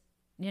just,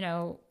 you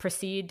know,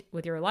 proceed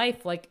with your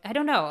life. Like, I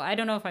don't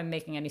know if I'm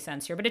making any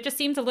sense here, but it just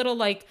seems a little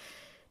like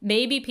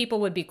maybe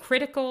people would be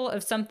critical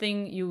of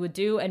something you would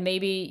do, and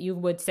maybe you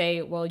would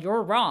say, well,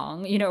 you're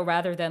wrong, you know,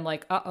 rather than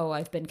like, uh-oh,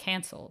 I've been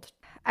canceled.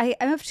 I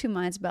have two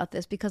minds about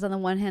this because on the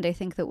one hand, I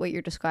think that what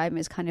you're describing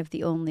is kind of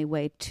the only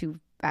way to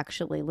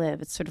actually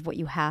live. It's sort of what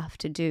you have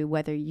to do,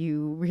 whether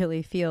you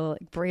really feel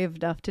brave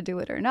enough to do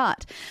it or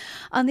not.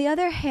 On the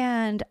other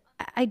hand,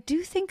 I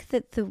do think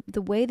that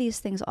the way these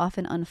things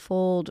often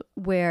unfold,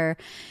 where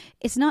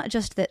it's not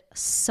just that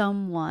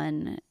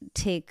someone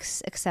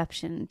takes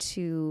exception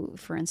to,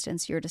 for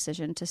instance, your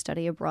decision to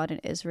study abroad in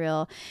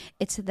Israel,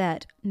 it's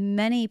that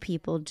many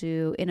people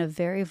do in a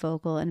very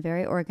vocal and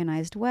very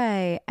organized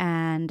way,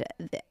 and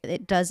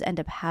it does end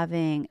up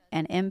having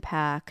an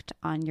impact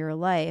on your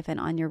life and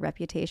on your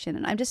reputation.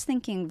 And I'm just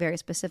thinking very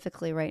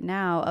specifically right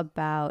now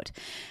about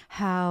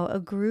how a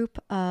group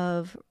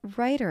of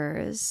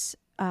writers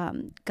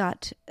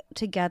got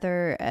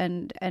together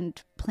and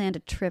planned a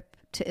trip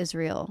to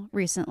Israel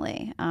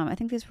recently. I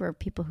think these were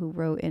people who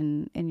wrote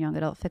in young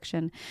adult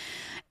fiction.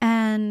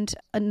 And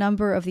a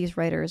number of these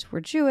writers were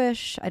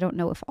Jewish. I don't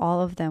know if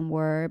all of them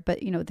were,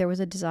 but, you know, there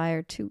was a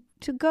desire to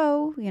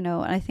go, you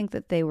know, and I think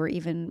that they were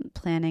even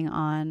planning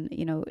on,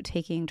 you know,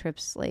 taking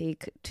trips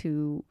like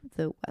to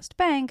the West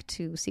Bank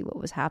to see what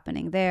was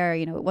happening there.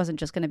 You know, it wasn't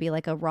just going to be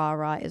like a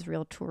rah-rah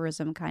Israel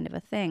tourism kind of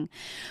a thing.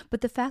 But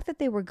the fact that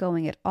they were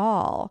going at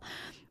all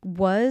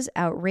was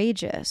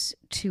outrageous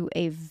to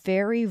a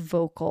very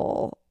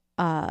vocal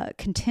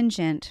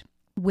contingent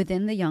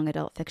within the young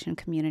adult fiction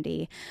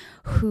community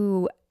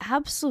who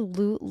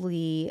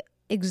absolutely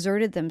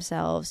exerted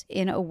themselves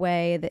in a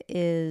way that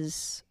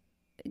is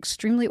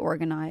extremely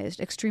organized,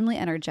 extremely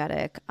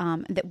energetic,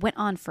 that went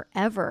on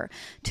forever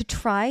to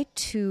try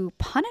to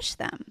punish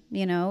them,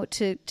 you know,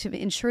 to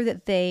ensure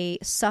that they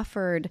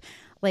suffered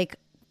like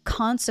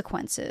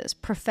consequences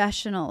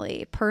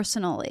professionally,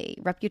 personally,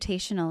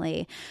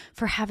 reputationally,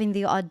 for having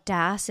the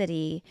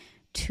audacity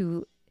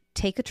to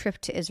take a trip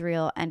to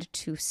Israel and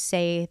to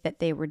say that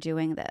they were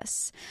doing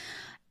this.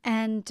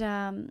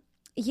 And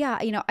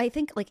yeah, you know, I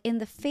think like in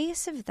the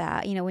face of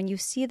that, you know, when you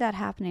see that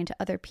happening to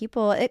other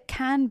people, it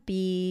can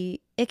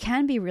be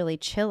really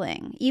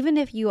chilling. Even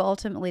if you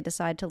ultimately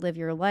decide to live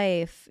your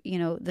life, you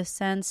know, the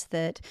sense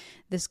that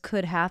this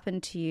could happen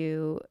to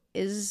you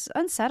is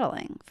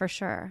unsettling for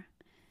sure.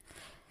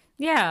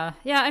 Yeah.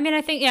 I mean,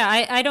 I think,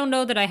 I don't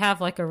know that I have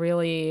like a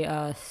really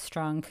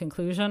strong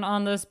conclusion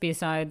on this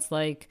besides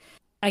like,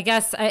 I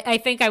guess I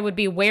think I would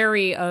be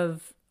wary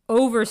of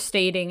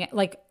overstating,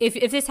 like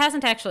if this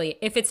hasn't actually,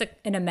 if it's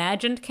an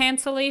imagined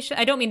cancellation,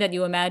 I don't mean that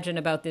you imagine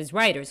about these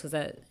writers,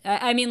 because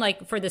I mean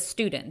like for the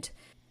student,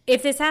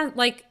 if this has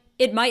like,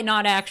 it might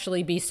not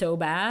actually be so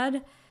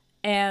bad.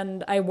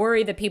 And I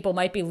worry that people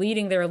might be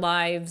leading their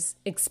lives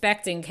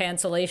expecting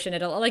cancellation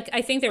at all. Like,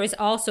 I think there is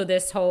also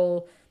this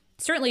whole,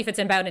 certainly if it's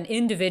about an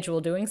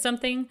individual doing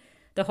something,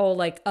 the whole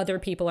like other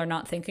people are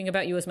not thinking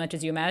about you as much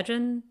as you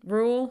imagine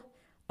rule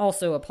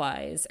also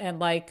applies. And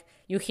like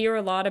you hear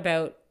a lot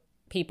about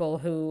people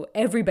who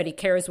everybody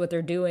cares what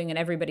they're doing and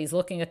everybody's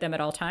looking at them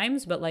at all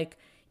times. But like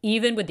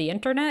even with the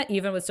internet,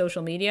 even with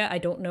social media, I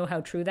don't know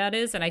how true that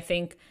is. And I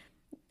think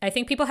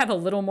people have a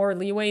little more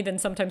leeway than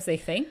sometimes they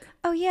think.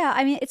 Oh yeah,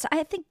 I mean it's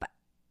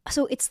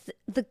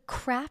the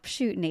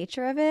crapshoot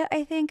nature of it,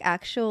 I think,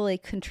 actually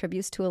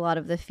contributes to a lot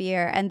of the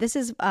fear. And this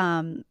is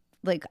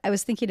like I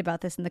was thinking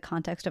about this in the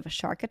context of a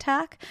shark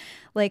attack.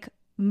 Like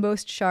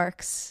most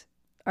sharks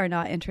are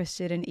not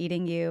interested in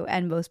eating you,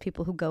 and most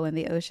people who go in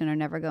the ocean are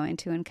never going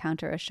to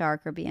encounter a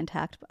shark or be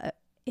attacked by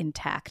a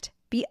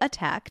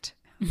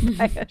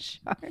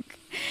shark.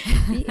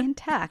 Be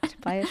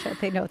intact by a shark.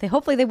 They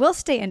hopefully they will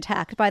stay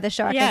intact by the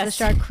shark as the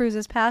shark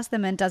cruises past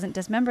them and doesn't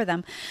dismember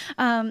them.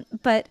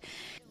 But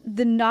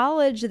the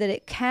knowledge that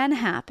it can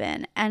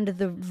happen and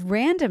the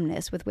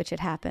randomness with which it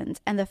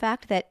happens and the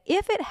fact that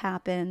if it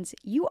happens,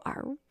 you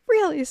are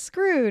really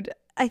screwed.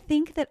 I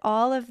think that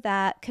all of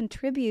that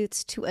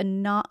contributes to a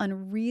not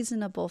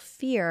unreasonable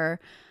fear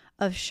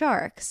of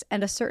sharks,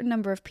 and a certain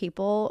number of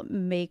people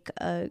make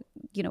a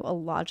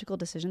logical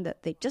decision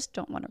that they just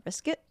don't want to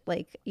risk it.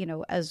 Like,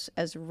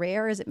 as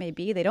rare as it may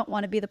be, they don't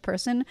want to be the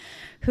person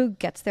who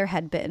gets their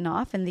head bitten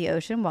off in the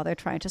ocean while they're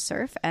trying to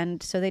surf,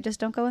 and so they just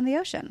don't go in the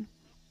ocean.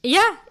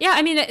 Yeah.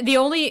 I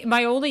mean,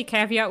 my only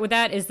caveat with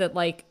that is that,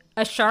 like,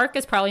 a shark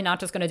is probably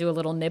not just going to do a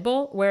little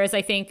nibble, whereas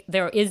I think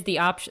there is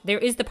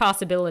the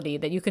possibility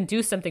that you can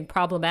do something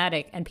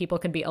problematic and people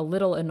can be a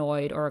little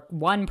annoyed, or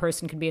one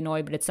person can be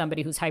annoyed, but it's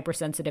somebody who's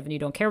hypersensitive and you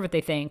don't care what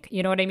they think.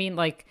 You know what I mean?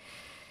 Like,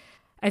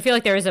 I feel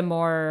like there is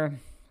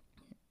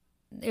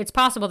it's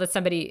possible that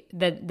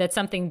that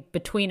something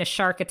between a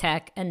shark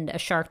attack and a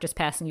shark just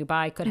passing you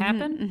by could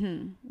happen.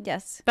 Mm-hmm.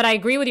 Yes. But I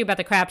agree with you about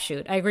the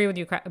crapshoot.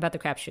 About the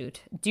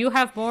crapshoot. Do you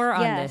have more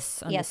on this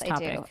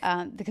topic?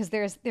 I do. Because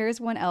there is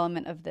one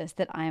element of this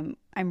that I'm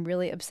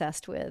really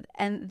obsessed with,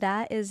 and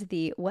that is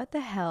the what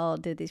the hell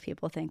did these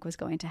people think was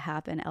going to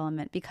happen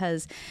element.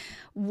 Because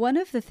one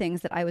of the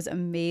things that I was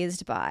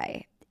amazed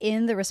by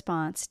in the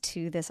response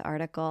to this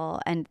article,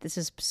 and this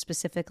is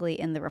specifically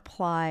in the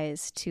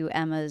replies to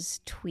Emma's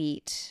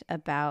tweet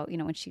about,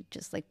 when she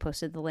just like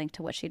posted the link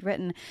to what she'd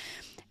written,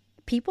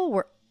 people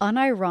were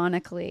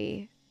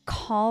unironically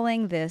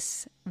calling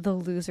this the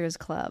Losers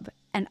Club.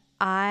 And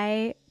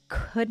I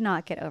could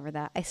not get over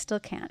that. I still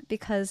can't,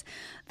 because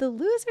the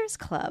Losers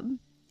Club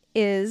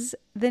is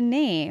the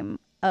name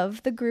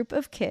of the group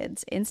of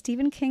kids in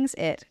Stephen King's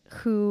It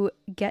who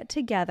get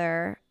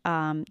together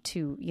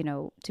to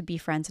be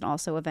friends, and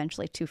also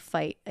eventually to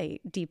fight a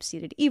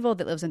deep-seated evil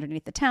that lives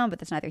underneath the town, but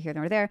that's neither here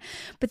nor there.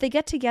 But they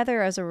get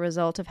together as a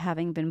result of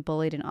having been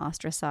bullied and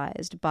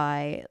ostracized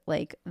by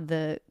like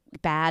the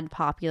bad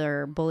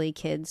popular bully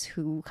kids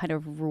who kind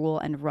of rule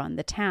and run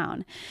the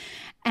town.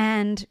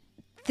 And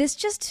this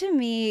just to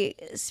me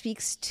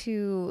speaks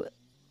to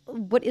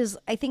what is,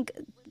 I think,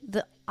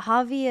 the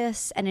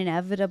obvious and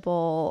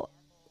inevitable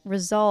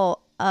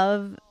result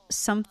of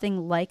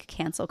something like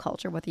cancel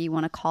culture, whether you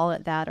want to call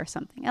it that or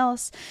something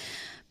else.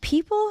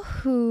 People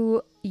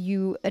who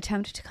you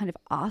attempt to kind of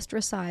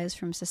ostracize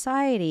from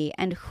society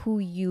and who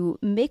you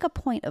make a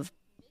point of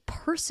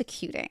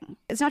persecuting.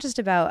 It's not just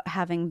about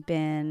having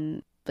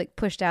been like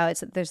pushed out.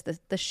 It's there's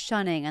the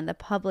shunning and the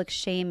public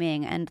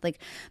shaming and like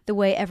the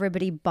way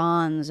everybody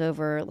bonds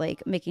over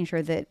like making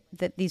sure that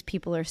these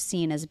people are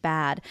seen as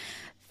bad.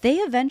 They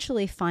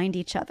eventually find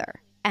each other.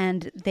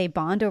 And they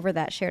bond over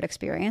that shared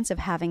experience of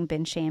having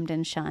been shamed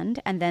and shunned.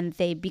 And then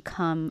they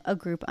become a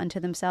group unto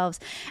themselves.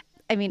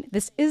 I mean,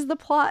 this is the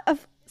plot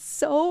of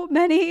so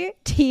many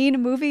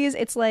teen movies.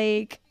 It's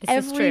like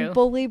every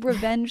bully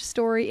revenge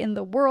story in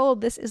the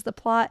world. This is the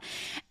plot.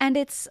 And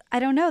it's,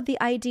 I don't know,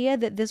 the idea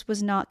that this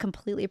was not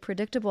completely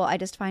predictable, I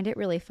just find it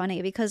really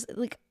funny because,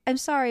 like, I'm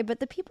sorry, but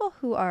the people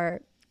who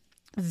are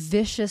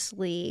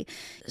viciously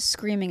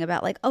screaming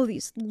about like, oh,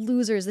 these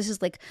losers, this is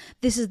the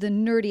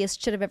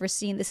nerdiest shit I've ever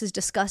seen, this is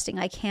disgusting,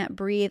 I can't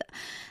breathe.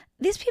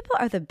 These people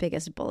are the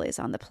biggest bullies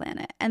on the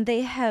planet, and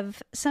they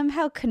have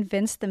somehow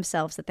convinced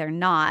themselves that they're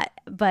not,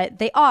 but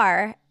they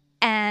are.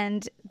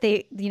 And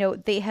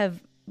they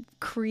have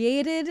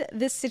created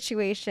this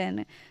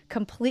situation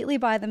completely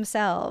by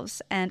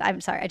themselves. And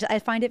I'm sorry, I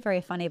find it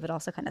very funny, but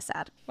also kind of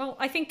sad. Well,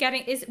 I think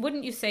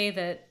wouldn't you say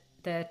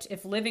that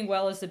if living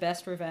well is the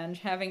best revenge,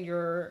 having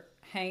your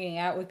hanging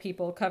out with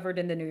people covered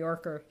in the New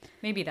Yorker,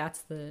 maybe that's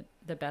the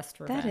best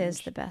revenge. That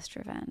is the best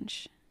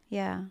revenge.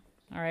 Yeah.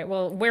 All right.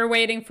 Well, we're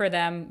waiting for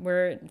them.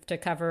 We're to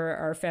cover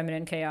our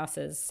feminine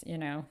chaoses,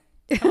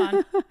 Come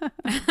on.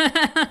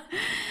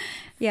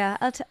 Yeah,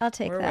 I'll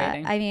take we're that.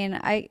 Waiting. I mean,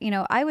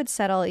 I would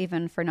settle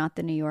even for not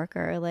the New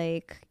Yorker,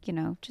 like,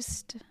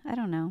 just, I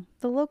don't know,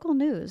 the local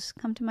news.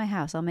 Come to my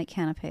house. I'll make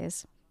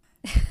canapes.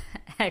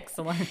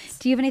 Excellent.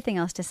 Do you have anything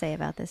else to say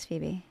about this,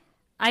 Phoebe?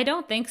 I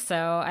don't think so.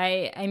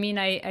 I mean,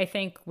 I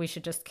think we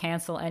should just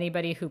cancel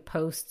anybody who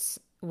posts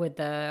with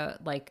the,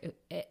 like,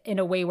 in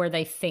a way where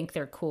they think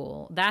they're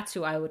cool. That's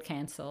who I would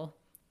cancel.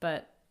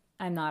 But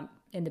I'm not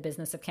in the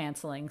business of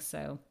canceling,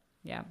 so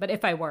yeah. But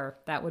if I were,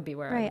 that would be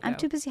where I would go. I'm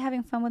too busy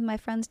having fun with my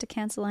friends to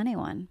cancel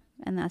anyone.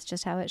 And that's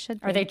just how it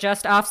should be. Are they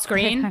just off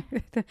screen?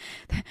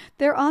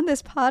 They're on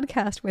this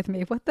podcast with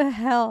me. What the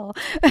hell?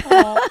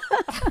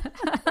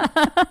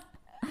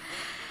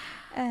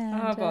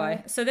 And, oh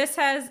boy. So this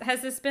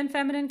has this been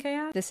Feminine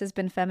Chaos? This has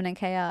been Feminine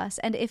Chaos.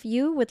 And if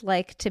you would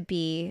like to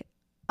be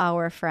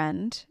our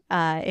friend,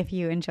 if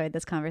you enjoyed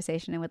this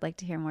conversation and would like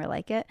to hear more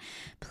like it,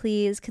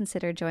 please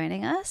consider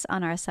joining us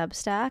on our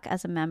Substack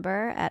as a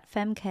member at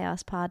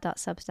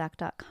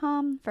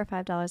femchaospod.substack.com. For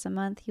 $5 a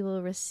month, you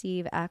will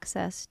receive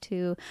access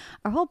to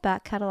our whole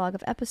back catalog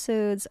of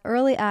episodes,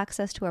 early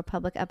access to our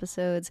public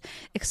episodes,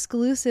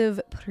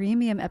 exclusive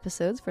premium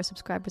episodes for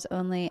subscribers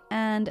only,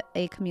 and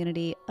a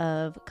community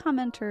of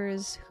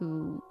commenters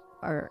who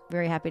are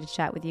very happy to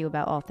chat with you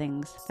about all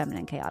things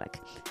feminine chaotic.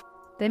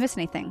 Did I miss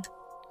anything?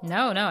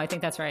 No, I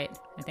think that's right.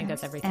 I think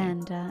that's everything.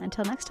 And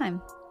until next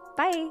time,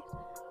 bye.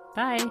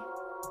 Bye.